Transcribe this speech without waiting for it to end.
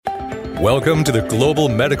Welcome to the Global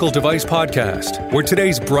Medical Device Podcast, where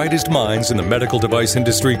today's brightest minds in the medical device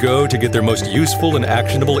industry go to get their most useful and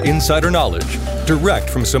actionable insider knowledge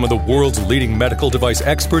direct from some of the world's leading medical device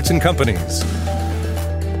experts and companies.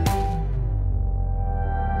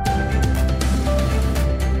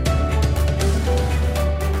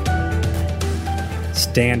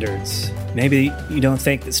 Standards. Maybe you don't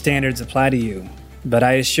think that standards apply to you, but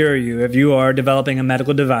I assure you, if you are developing a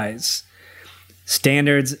medical device,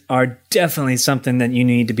 standards are definitely something that you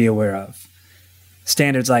need to be aware of.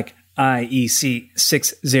 Standards like IEC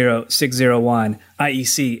 60601,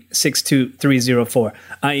 IEC 62304,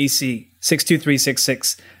 IEC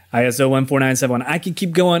 62366, ISO 14971. I can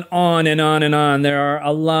keep going on and on and on. There are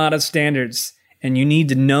a lot of standards, and you need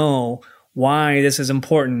to know why this is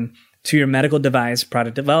important to your medical device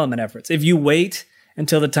product development efforts. If you wait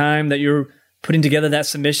until the time that you're putting together that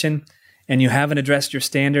submission and you haven't addressed your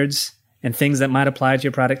standards and things that might apply to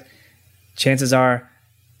your product, chances are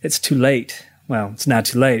it's too late. Well, it's not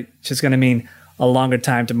too late. It's just going to mean a longer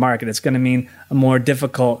time to market. It's going to mean a more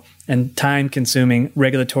difficult and time-consuming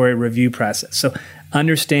regulatory review process. So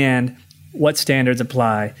understand what standards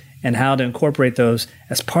apply and how to incorporate those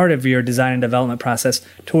as part of your design and development process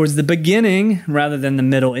towards the beginning rather than the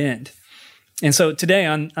middle end. And so today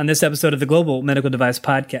on this episode of the Global Medical Device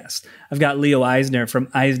Podcast, I've got Leo Eisner from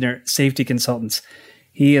Eisner Safety Consultants.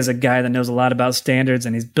 He is a guy that knows a lot about standards,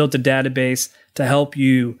 and he's built a database to help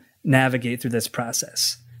you navigate through this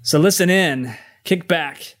process. So listen in, kick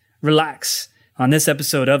back, relax on this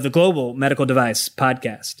episode of the Global Medical Device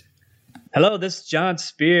Podcast. Hello, this is John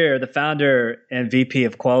Spear, the founder and VP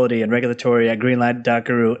of Quality and Regulatory at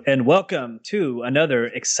Greenlight.Guru, and welcome to another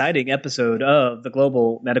exciting episode of the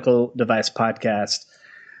Global Medical Device Podcast.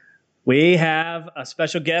 We have a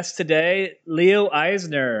special guest today. Leo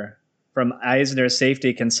Eisner from Eisner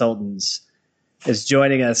Safety Consultants is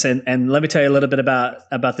joining us. And let me tell you a little bit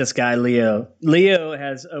about this guy, Leo. Leo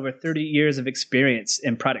has over 30 years of experience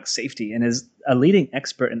in product safety and is a leading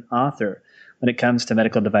expert and author when it comes to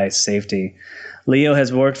medical device safety. Leo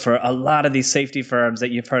has worked for a lot of these safety firms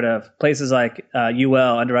that you've heard of, places like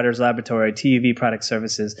UL, Underwriters Laboratory, TUV Product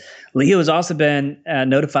Services. Leo has also been a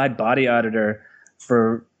notified body auditor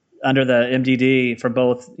under the MDD for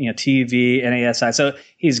both TUV and ASI. So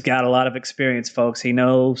he's got a lot of experience, folks. He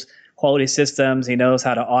knows quality systems. He knows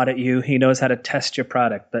how to audit you. He knows how to test your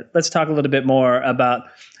product. But let's talk a little bit more about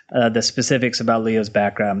the specifics about Leo's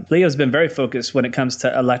background. Leo's been very focused when it comes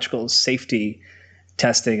to electrical safety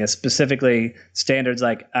testing, specifically standards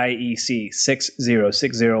like IEC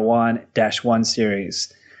 60601-1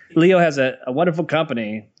 series. Leo has a wonderful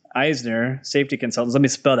company, Eisner Safety Consultants. Let me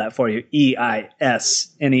spell that for you.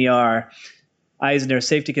 EISNER. Eisner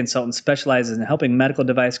Safety Consultants specializes in helping medical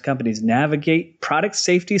device companies navigate product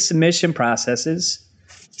safety submission processes,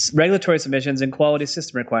 regulatory submissions, and quality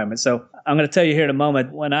system requirements. So I'm going to tell you here in a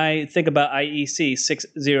moment, when I think about IEC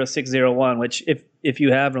 60601, which if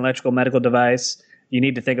you have an electrical medical device, you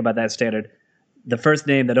need to think about that standard. The first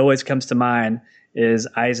name that always comes to mind is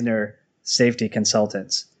Eisner Safety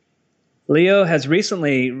Consultants. Leo has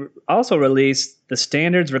recently also released the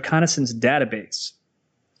Standards Reconnaissance Database,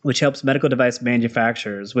 which helps medical device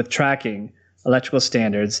manufacturers with tracking electrical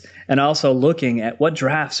standards and also looking at what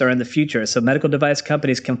drafts are in the future so medical device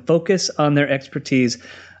companies can focus on their expertise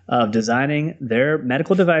of designing their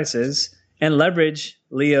medical devices and leverage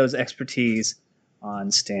Leo's expertise on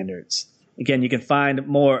standards. Again, you can find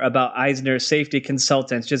more about Eisner Safety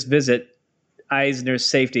Consultants. Just visit Eisner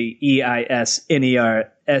Safety,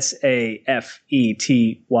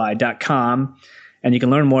 EISNERSAFETY.com, and you can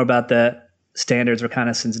learn more about the Standards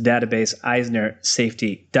Reconnaissance Database,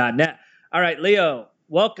 EisnerSafety.net. All right, Leo,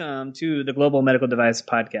 welcome to the Global Medical Device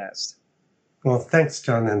Podcast. Well, thanks,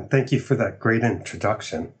 John, and thank you for that great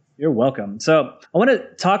introduction. You're welcome. So I want to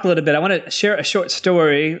talk a little bit. I want to share a short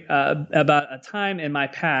story about a time in my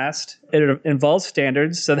past. It involves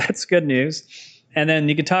standards, so that's good news. And then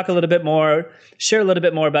you can talk a little bit more, share a little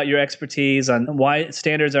bit more about your expertise on why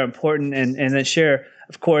standards are important, and then share,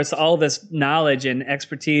 of course, all this knowledge and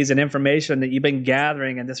expertise and information that you've been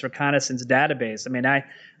gathering in this reconnaissance database. I mean, I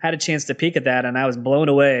had a chance to peek at that, and I was blown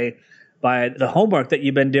away by the homework that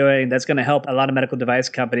you've been doing that's going to help a lot of medical device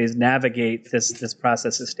companies navigate this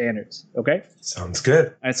process of standards. Okay? Sounds good.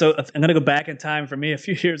 All right, so I'm going to go back in time for me a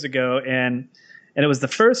few years ago, and it was the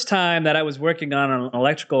first time that I was working on an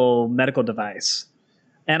electrical medical device.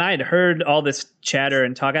 And I had heard all this chatter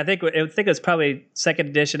and talk. I think it was probably second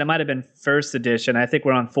edition. It might have been first edition. I think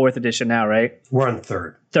we're on fourth edition now, right? We're on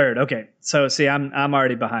third. Third, okay. So see, I'm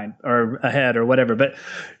already behind or ahead or whatever. But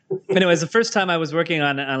Anyways, the first time I was working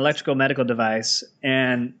on an electrical medical device,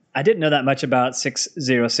 and I didn't know that much about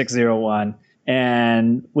 60601.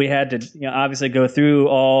 And we had to, obviously go through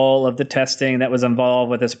all of the testing that was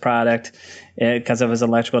involved with this product because it was an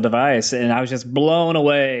electrical device. And I was just blown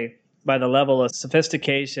away by the level of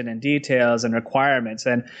sophistication and details and requirements.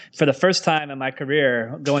 And for the first time in my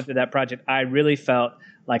career going through that project, I really felt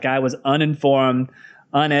like I was uninformed,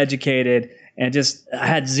 uneducated, and just I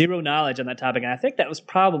had zero knowledge on that topic. And I think that was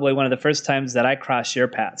probably one of the first times that I crossed your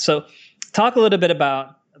path. So talk a little bit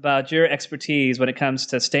about your expertise when it comes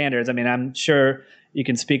to standards. I mean, I'm sure you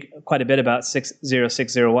can speak quite a bit about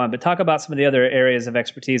 60601, but talk about some of the other areas of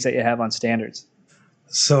expertise that you have on standards.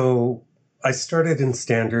 So I started in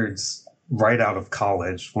standards right out of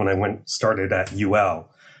college when I started at UL.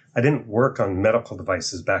 I didn't work on medical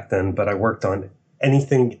devices back then, but I worked on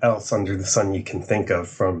anything else under the sun you can think of,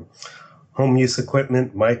 from home use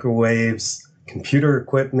equipment, microwaves, computer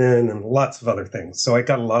equipment, and lots of other things. So I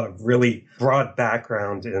got a lot of really broad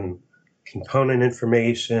background in component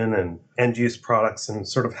information and end-use products and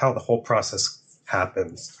sort of how the whole process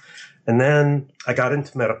happens. And then I got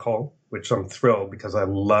into medical, which I'm thrilled because I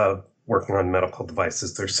love working on medical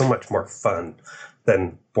devices. They're so much more fun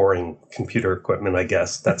than boring computer equipment, I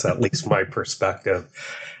guess. That's at least my perspective.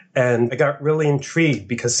 And I got really intrigued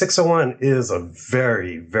because 601 is a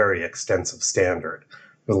very, very extensive standard.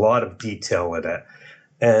 There's a lot of detail in it.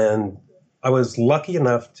 And I was lucky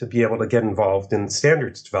enough to be able to get involved in the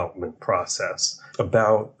standards development process.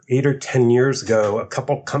 About 8 or 10 years ago, a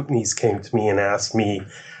couple companies came to me and asked me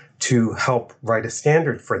to help write a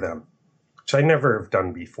standard for them, which I never have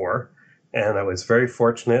done before. And I was very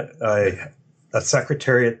fortunate. A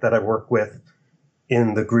secretariat that I work with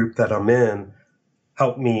in the group that I'm in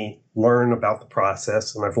helped me learn about the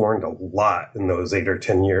process. And I've learned a lot in those 8 or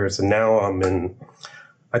 10 years. And now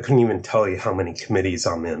I couldn't even tell you how many committees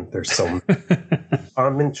I'm in. There's so many.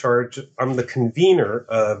 I'm in charge. I'm the convener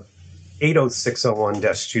of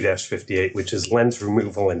 80601-2-58, which is lens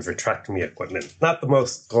removal and vitrectomy equipment. Not the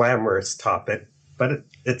most glamorous topic, but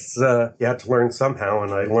it's you had to learn somehow,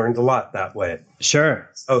 and I learned a lot that way. Sure.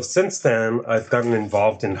 So since then, I've gotten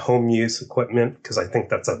involved in home use equipment because I think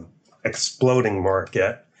that's an exploding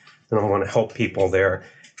market, and I want to help people there,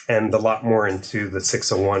 and a lot more into the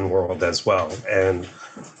 601 world as well. And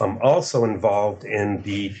I'm also involved in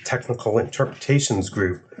the technical interpretations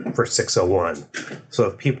group for 601. So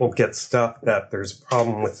if people get stuck that there's a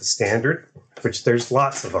problem with the standard, which there's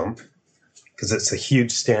lots of them, because it's a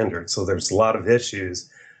huge standard, so there's a lot of issues,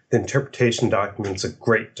 the interpretation document's a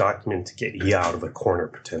great document to get you out of a corner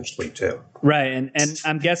potentially too. Right. And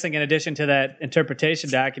I'm guessing in addition to that interpretation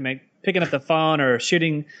document, picking up the phone or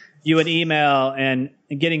shooting you an email and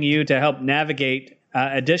getting you to help navigate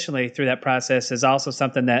additionally through that process is also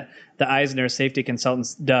something that the Eisner Safety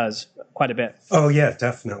Consultants does quite a bit. Oh, yeah,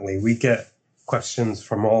 definitely. We get questions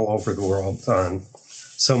from all over the world on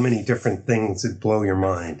so many different things that blow your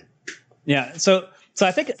mind. Yeah. So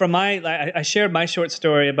I think I shared my short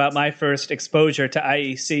story about my first exposure to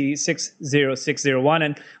IEC 60601.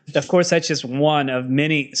 And of course, that's just one of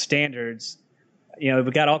many standards.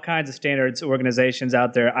 We've got all kinds of standards organizations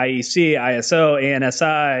out there, IEC, ISO,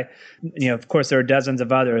 ANSI. Of course, there are dozens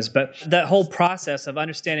of others. But that whole process of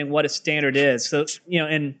understanding what a standard is. So,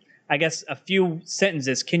 in I guess a few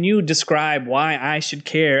sentences, can you describe why I should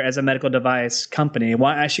care as a medical device company,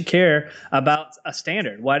 why I should care about a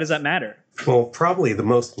standard? Why does that matter? Well, probably the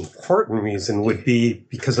most important reason would be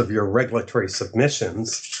because of your regulatory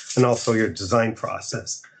submissions and also your design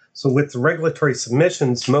process. So with the regulatory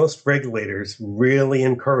submissions, most regulators really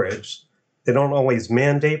encourage, they don't always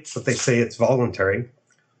mandate, but they say it's voluntary.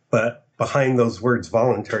 But behind those words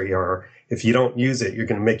voluntary are, if you don't use it, you're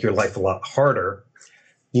going to make your life a lot harder.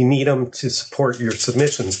 You need them to support your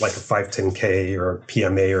submissions like a 510K or a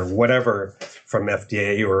PMA or whatever from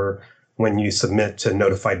FDA, or when you submit to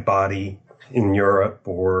notified body in Europe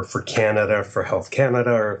or for Canada, for Health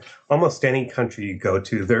Canada, or almost any country you go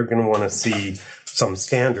to, they're going to want to see some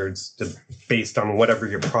standards based on whatever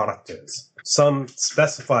your product is. Some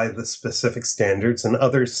specify the specific standards and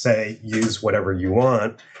others say use whatever you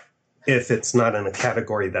want if it's not in a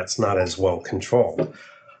category that's not as well controlled.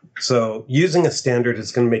 So using a standard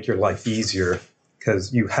is going to make your life easier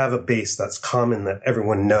because you have a base that's common that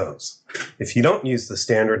everyone knows. If you don't use the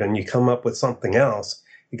standard and you come up with something else,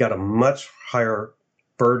 you got a much higher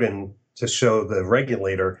burden to show the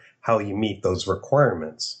regulator how you meet those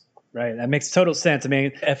requirements. Right. That makes total sense. I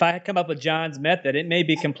mean, if I come up with John's method, it may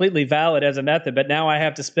be completely valid as a method, but now I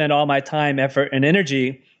have to spend all my time, effort, and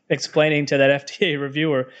energy explaining to that FDA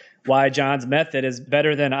reviewer why John's method is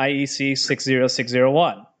better than IEC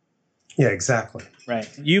 60601. Yeah, exactly. Right.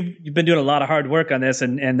 You've been doing a lot of hard work on this,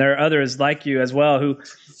 and there are others like you as well who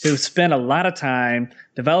spend a lot of time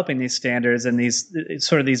developing these standards and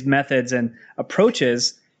these methods and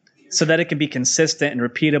approaches so that it can be consistent and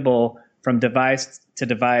repeatable from device to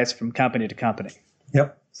device, from company to company.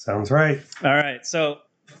 Yep, sounds right. All right. So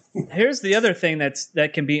here's the other thing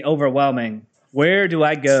that can be overwhelming. Where do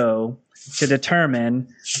I go to determine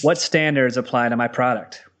what standards apply to my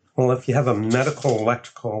product? Well, if you have a medical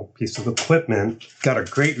electrical piece of equipment, got a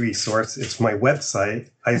great resource. It's my website,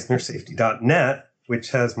 EisnerSafety.net,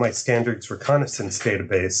 which has my standards reconnaissance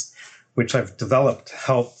database, which I've developed to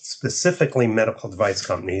help specifically medical device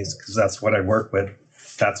companies, because that's what I work with.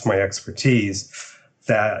 That's my expertise,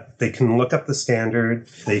 that they can look up the standard,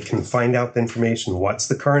 they can find out the information. What's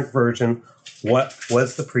the current version? What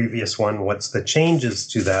was the previous one? What's the changes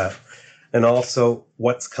to that? And also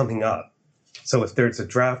what's coming up. So if there's a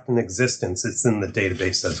draft in existence, it's in the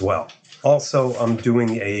database as well. Also, I'm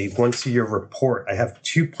doing a once-a-year report. I have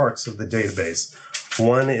two parts of the database.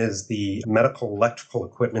 One is the medical electrical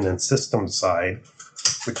equipment and systems side,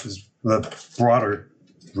 which is the broader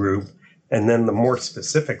group. And then the more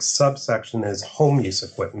specific subsection is home use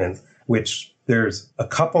equipment, which there's a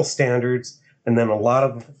couple standards, and then a lot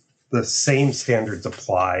of the same standards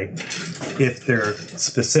apply if they're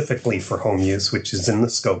specifically for home use, which is in the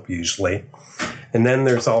scope usually. And then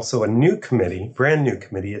there's also a new committee, brand new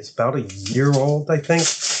committee. It's about a year old, I think.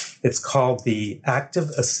 It's called the Active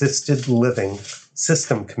Assisted Living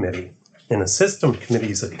System Committee. And a system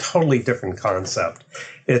committee is a totally different concept.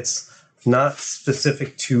 It's not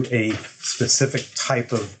specific to a specific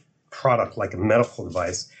type of product like a medical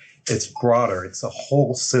device. It's broader. It's a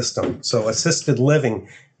whole system. So assisted living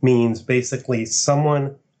means basically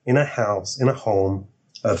someone in a house, in a home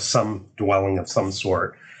of some dwelling of some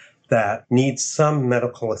sort that needs some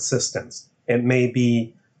medical assistance. It may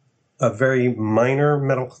be a very minor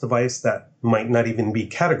medical device that might not even be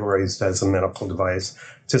categorized as a medical device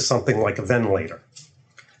to something like a ventilator.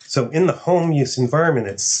 So in the home use environment,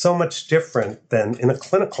 it's so much different than in a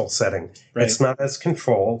clinical setting. Right. It's not as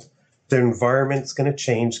controlled. The environment's going to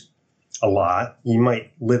change a lot. You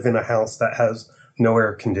might live in a house that has no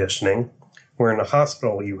air conditioning, where in a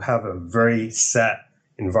hospital, you have a very set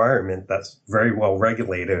environment that's very well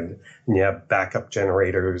regulated, and you have backup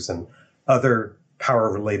generators and other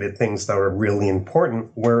power-related things that are really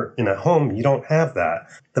important, where in a home, you don't have that.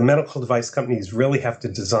 The medical device companies really have to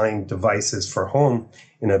design devices for home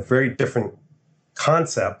in a very different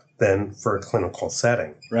concept than for a clinical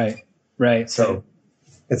setting. Right. So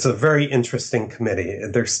it's a very interesting committee.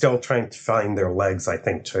 They're still trying to find their legs, I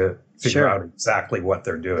think, to figure out exactly what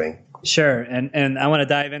they're doing. Sure, and I want to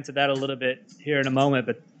dive into that a little bit here in a moment,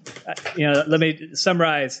 but let me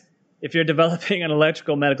summarize. If you're developing an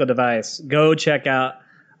electrical medical device, go check out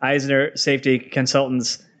Eisner Safety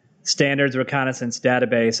Consultants Standards Reconnaissance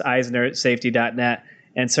Database, EisnerSafety.net,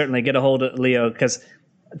 and certainly get a hold of Leo, because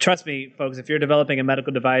trust me, folks, if you're developing a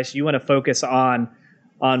medical device, you want to focus on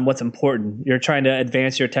what's important. You're trying to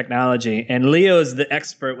advance your technology, and Leo is the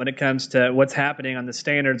expert when it comes to what's happening on the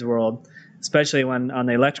standards world, especially when on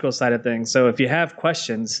the electrical side of things. So if you have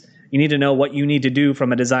questions, you need to know what you need to do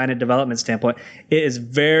from a design and development standpoint. It is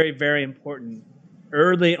very, very important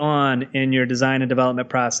early on in your design and development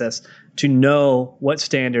process to know what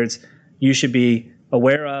standards you should be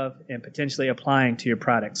aware of and potentially applying to your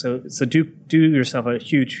product. So do yourself a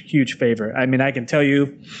huge, huge favor. I mean, I can tell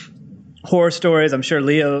you horror stories. I'm sure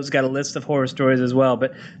Leo's got a list of horror stories as well,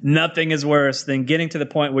 but nothing is worse than getting to the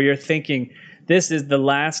point where you're thinking, this is the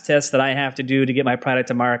last test that I have to do to get my product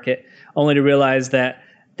to market, only to realize that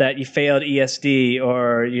you failed ESD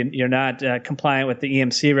or you're not compliant with the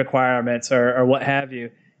EMC requirements or what have you.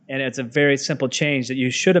 And it's a very simple change that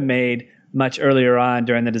you should have made much earlier on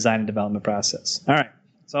during the design and development process. All right,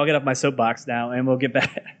 so I'll get off my soapbox now and we'll get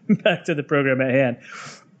back to the program at hand.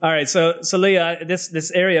 All right, so Leah,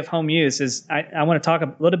 this area of home use is, I want to talk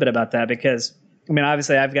a little bit about that because, I mean,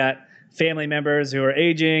 obviously I've got family members who are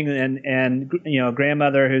aging and a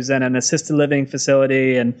grandmother who's in an assisted living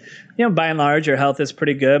facility, and by and large your health is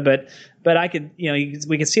pretty good, but I could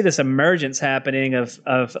we can see this emergence happening of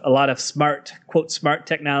a lot of smart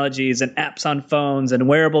technologies and apps on phones and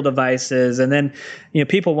wearable devices, and then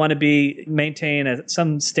people want to maintain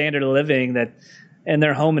some standard of living that in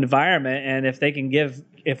their home environment, and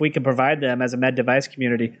if we can provide them as a med device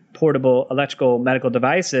community portable electrical medical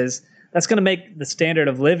devices, that's going to make the standard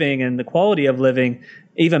of living and the quality of living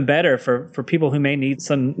even better for people who may need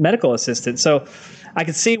some medical assistance. So I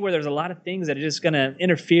can see where there's a lot of things that are just going to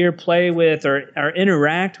interfere, play with, or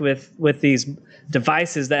interact with these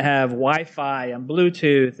devices that have Wi-Fi and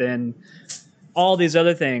Bluetooth and all these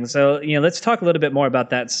other things. So, let's talk a little bit more about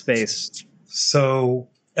that space. So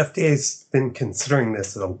FDA's been considering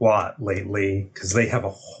this a lot lately because they have a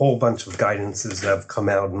whole bunch of guidances that have come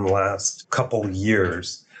out in the last couple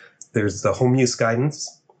years. There's the home use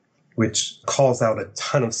guidance, which calls out a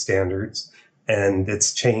ton of standards, and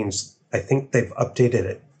it's changed. I think they've updated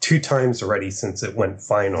it 2 times already since it went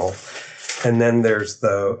final. And then there's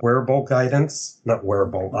the wearable guidance, not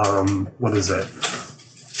wearable, what is it?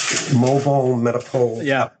 Mobile medical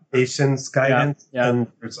applications guidance. Yeah. And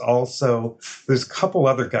there's a couple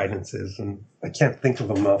other guidances, and I can't think of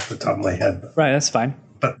them off the top of my head. Right, that's fine.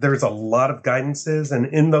 But there's a lot of guidances, and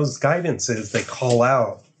in those guidances, they call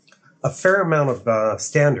out a fair amount of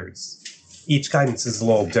standards. Each guidance is a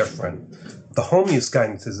little different. The home use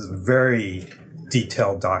guidance is a very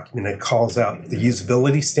detailed document. It calls out the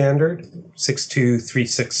usability standard,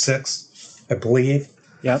 62366, I believe.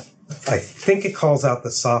 Yep. I think it calls out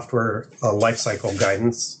the software lifecycle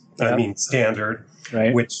guidance, standard,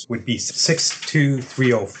 right, which would be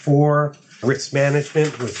 62304. Risk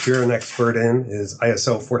management, which you're an expert in, is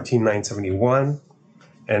ISO 14971.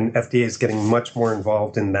 And FDA is getting much more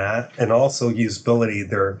involved in that. And also usability,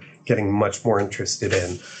 they're getting much more interested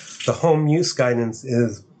in. The home use guidance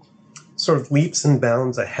is sort of leaps and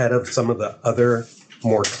bounds ahead of some of the other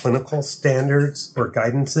more clinical standards or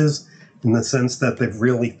guidances, in the sense that they've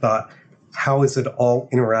really thought, how is it all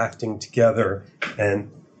interacting together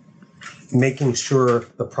and making sure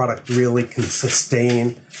the product really can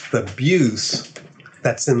sustain the abuse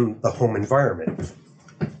that's in the home environment.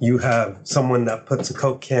 You have someone that puts a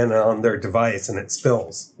Coke can on their device and it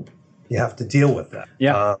spills. You have to deal with that.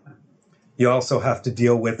 Yeah. You also have to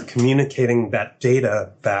deal with communicating that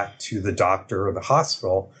data back to the doctor or the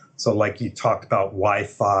hospital. So like you talked about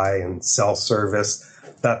Wi-Fi and cell service,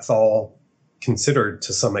 that's all considered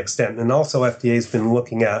to some extent. And also FDA has been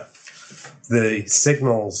looking at the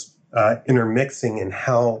signals intermixing and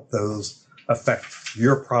how those affect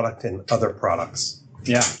your product and other products.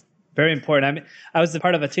 Yeah, very important. I was a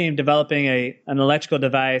part of a team developing an electrical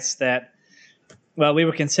device that, we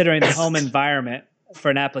were considering the home environment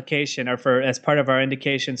for an application or as part of our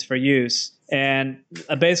indications for use. And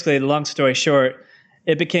basically, long story short,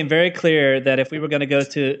 it became very clear that if we were going to go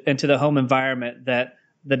into the home environment, that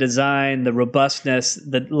the design, the robustness,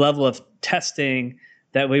 the level of testing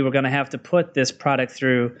that we were going to have to put this product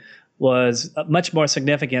through was much more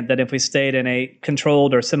significant than if we stayed in a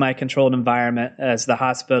controlled or semi-controlled environment as the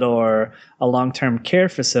hospital or a long-term care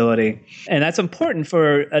facility. And that's important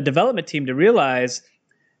for a development team to realize.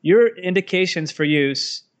 Your indications for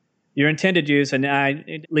use, your intended use, and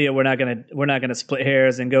Leah, we're not gonna split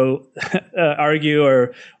hairs and go argue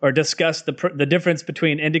or discuss the difference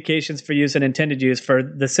between indications for use and intended use. For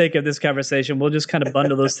the sake of this conversation, we'll just kind of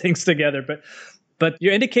bundle those things together. But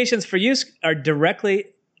your indications for use are directly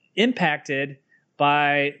impacted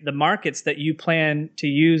by the markets that you plan to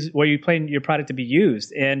use, where you plan your product to be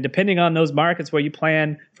used, and depending on those markets where you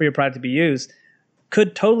plan for your product to be used,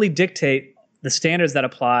 could totally dictate the standards that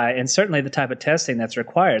apply, and certainly the type of testing that's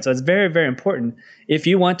required. So it's very, very important. If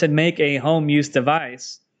you want to make a home use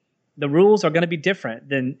device, the rules are going to be different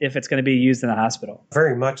than if it's going to be used in the hospital.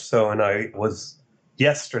 Very much so. And I was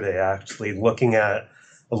yesterday actually looking at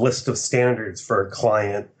a list of standards for a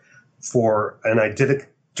client and I did a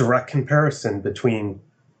direct comparison between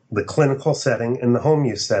the clinical setting and the home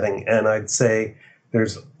use setting. And I'd say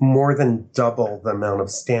there's more than double the amount of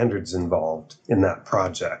standards involved in that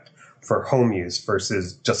project for home use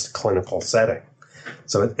versus just a clinical setting.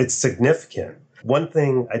 So it's significant. One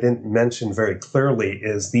thing I didn't mention very clearly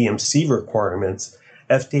is the EMC requirements.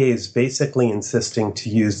 FDA is basically insisting to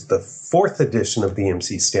use the 4th edition of the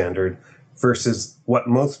EMC standard versus what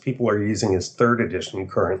most people are using as 3rd edition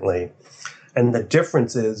currently. And the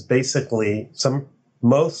difference is basically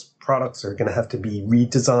most products are going to have to be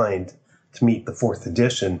redesigned to meet the 4th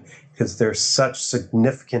edition because there's such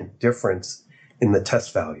significant difference in the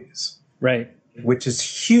test values. Right. Which is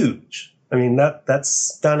huge. I mean, that's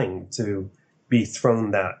stunning to be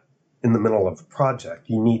thrown that in the middle of a project.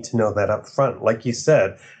 You need to know that up front. Like you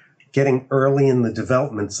said, getting early in the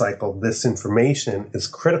development cycle, this information is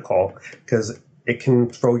critical because it can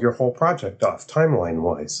throw your whole project off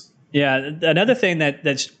timeline-wise. Yeah, another thing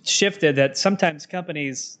that's shifted that sometimes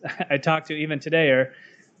companies I talk to even today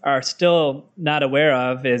are still not aware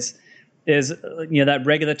of is that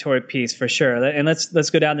regulatory piece for sure. And let's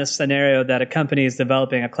go down this scenario that a company is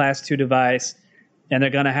developing a Class 2 device and they're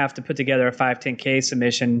going to have to put together a 510K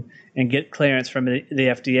submission and get clearance from the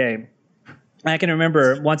FDA. I can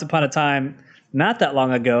remember once upon a time, not that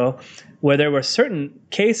long ago, where there were certain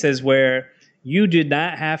cases where you did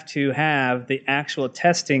not have to have the actual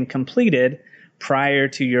testing completed prior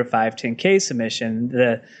to your 510K submission.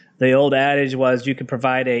 The old adage was you could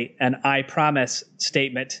provide an I promise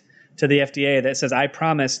statement to the FDA that says, I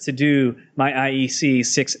promise to do my IEC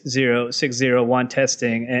 60601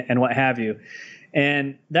 testing and what have you.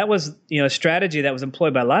 And that was, a strategy that was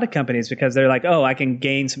employed by a lot of companies because they're like, oh, I can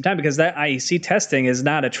gain some time, because that IEC testing is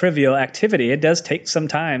not a trivial activity. It does take some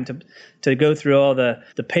time to go through all the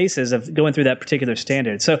paces of going through that particular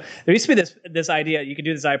standard. So there used to be this idea you could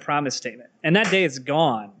do this I promise statement, and that day is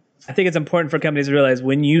gone. I think it's important for companies to realize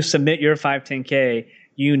when you submit your 510K,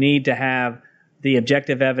 you need to have the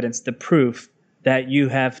objective evidence, the proof that you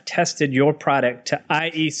have tested your product to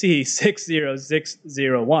IEC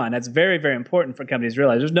 60601. That's very, very important for companies to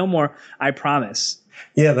realize. There's no more I promise.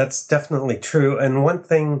 Yeah, that's definitely true. And one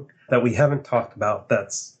thing that we haven't talked about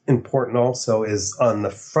that's important also is on the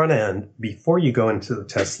front end, before you go into the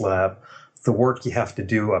test lab, the work you have to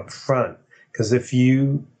do up front. Because if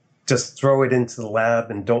you just throw it into the lab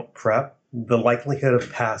and don't prep, the likelihood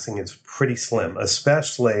of passing is pretty slim,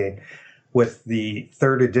 especially with the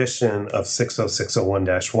third edition of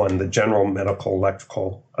 60601-1, the General Medical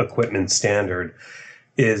Electrical Equipment Standard,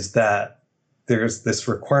 is that there's this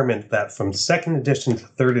requirement that from second edition to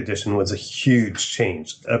third edition was a huge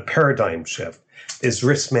change, a paradigm shift, is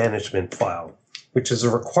risk management file, which is a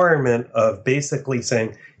requirement of basically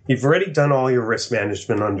saying, you've already done all your risk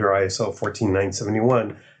management under ISO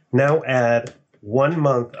 14971, now add 1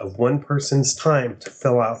 month of one person's time to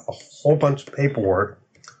fill out a whole bunch of paperwork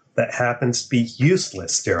that happens to be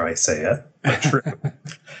useless, dare I say it, but true,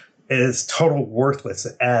 is total worthless.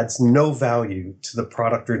 It adds no value to the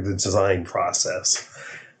product or the design process.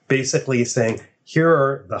 Basically saying, here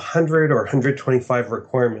are the 100 or 125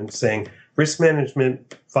 requirements saying risk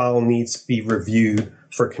management file needs to be reviewed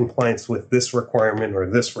for compliance with this requirement or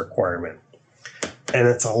this requirement. And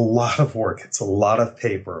it's a lot of work. It's a lot of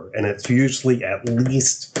paper. And it's usually at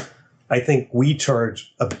least, I think we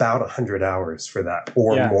charge about 100 hours for that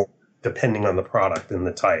or more, depending on the product and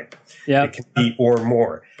the type. Yeah, it can be or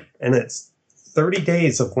more. And it's 30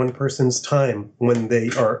 days of one person's time when they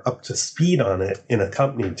are up to speed on it in a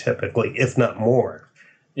company, typically, if not more.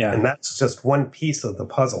 Yeah. And that's just one piece of the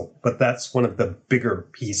puzzle, but that's one of the bigger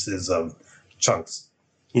pieces of chunks.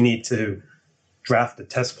 You need to draft a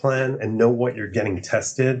test plan and know what you're getting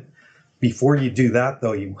tested. Before you do that,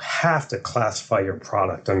 though, you have to classify your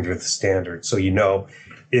product under the standard. So you know,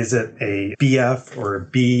 is it a BF or a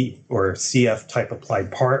B or a CF type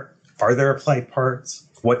applied part? Are there applied parts?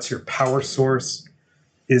 What's your power source?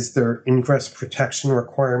 Is there ingress protection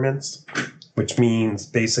requirements? Which means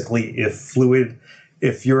basically if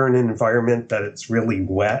you're in an environment that it's really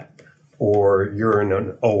wet or you're in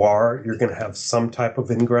an OR, you're going to have some type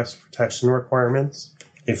of ingress protection requirements.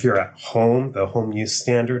 If you're at home, the home use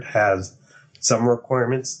standard has some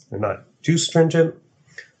requirements. They're not too stringent.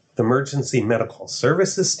 The Emergency Medical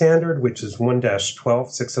Services Standard, which is 1-12,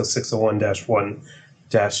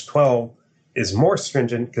 60601-1-12, is more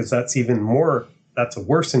stringent because that's a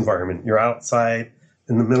worse environment. You're outside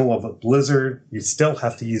in the middle of a blizzard. You still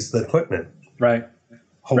have to use the equipment. Right.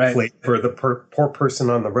 Hopefully for the poor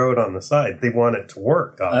person on the road on the side, they want it to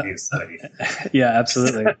work, obviously. Yeah,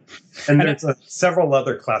 absolutely. And there's several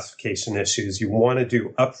other classification issues you want to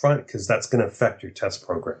do upfront because that's going to affect your test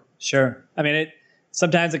program. Sure. I mean,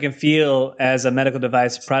 sometimes it can feel as a medical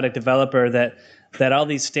device product developer that all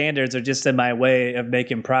these standards are just in my way of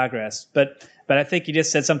making progress. But I think you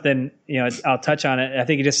just said something, I'll touch on it. I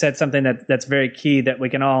think you just said something that's very key that we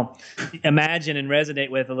can all imagine and resonate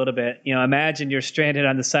with a little bit. Imagine you're stranded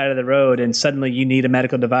on the side of the road and suddenly you need a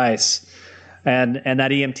medical device and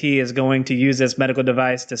that EMT is going to use this medical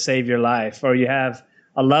device to save your life. Or you have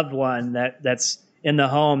a loved one that's in the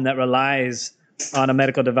home that relies on a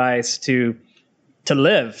medical device to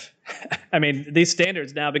live. I mean, these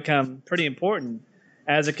standards now become pretty important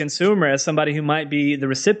as a consumer, as somebody who might be the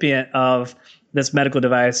recipient of this medical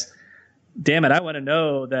device. Damn it, I want to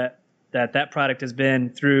know that product has been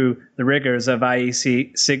through the rigors of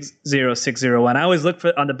IEC 60601. I always look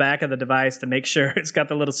on the back of the device to make sure it's got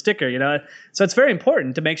the little sticker, So it's very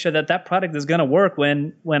important to make sure that product is going to work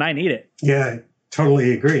when I need it. Yeah, I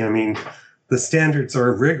totally agree. I mean, the standards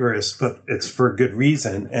are rigorous, but it's for good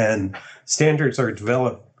reason. And standards are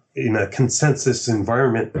developed in a consensus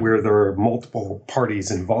environment where there are multiple parties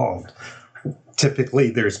involved. Typically,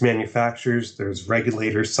 there's manufacturers, there's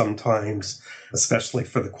regulators sometimes, especially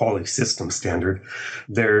for the quality system standard.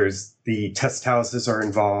 There's the test houses are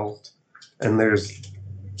involved, and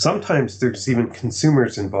sometimes there's even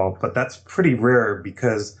consumers involved, but that's pretty rare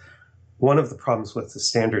because one of the problems with the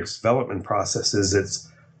standards development process is it's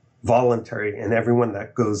voluntary and everyone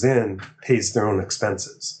that goes in pays their own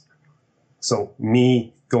expenses. So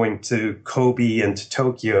me going to Kobe and to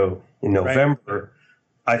Tokyo in November,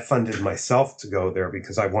 I funded myself to go there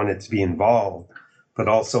because I wanted to be involved, but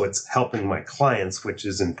also it's helping my clients, which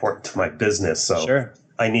is important to my business. So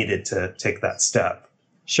I needed to take that step.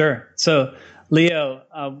 Sure. So Leo,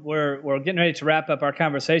 we're getting ready to wrap up our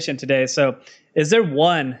conversation today. So is there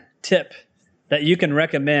one tip that you can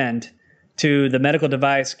recommend to the medical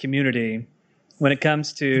device community when it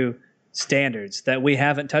comes to standards that we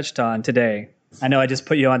haven't touched on today? I know I just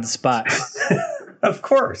put you on the spot. Of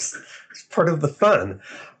course. It's part of the fun.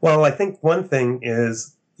 Well, I think one thing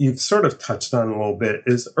is you've sort of touched on a little bit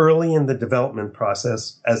is early in the development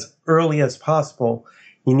process, as early as possible,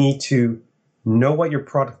 you need to know what your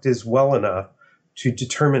product is well enough to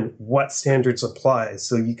determine what standards apply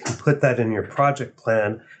so you can put that in your project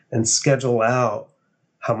plan and schedule out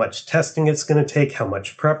how much testing it's going to take, how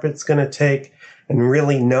much prep it's going to take, and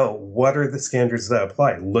really know what are the standards that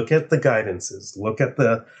apply. Look at the guidances, look at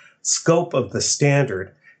the scope of the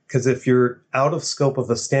standard, because if you're out of scope of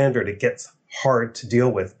the standard, it gets hard to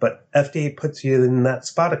deal with. But FDA puts you in that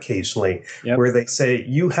spot occasionally where they say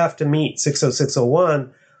you have to meet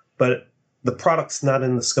 60601, but the product's not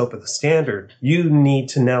in the scope of the standard. You need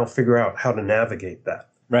to now figure out how to navigate that.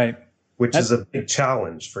 Right. Which is a big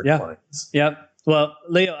challenge for clients. Yep. Well,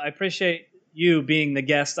 Leo, I appreciate you being the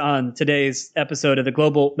guest on today's episode of the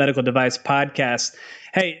Global Medical Device Podcast.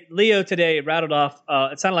 Hey, Leo today rattled off,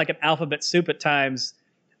 it sounded like an alphabet soup at times,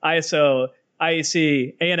 ISO,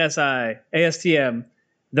 IEC, ANSI, ASTM.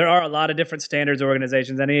 There are a lot of different standards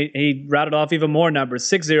organizations, and he rattled off even more numbers: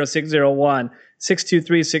 60601,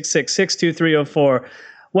 62366, 62304,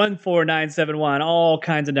 14971, all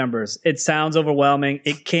kinds of numbers. It sounds overwhelming.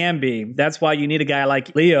 It can be. That's why you need a guy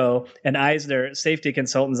like Leo and Eisner Safety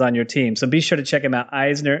Consultants on your team. So be sure to check him out,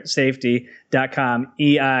 eisnersafety.com,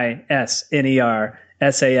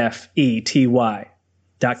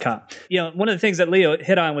 EISNERSAFETY.com. One of the things that Leo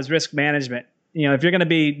hit on was risk management. If you're going to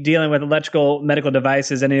be dealing with electrical medical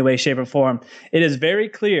devices in any way, shape, or form, it is very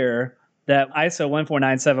clear that ISO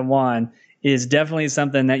 14971 is definitely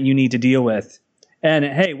something that you need to deal with. And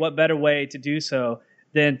hey, what better way to do so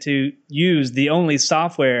than to use the only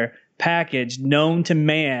software package known to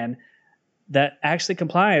man that actually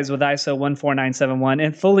complies with ISO 14971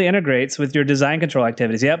 and fully integrates with your design control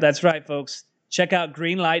activities. Yep, that's right, folks. Check out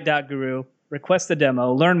greenlight.guru, request the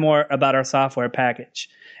demo, learn more about our software package.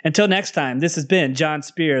 Until next time, this has been John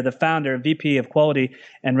Spear, the founder and VP of Quality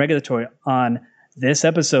and Regulatory, on this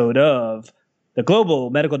episode of the Global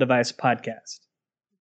Medical Device Podcast.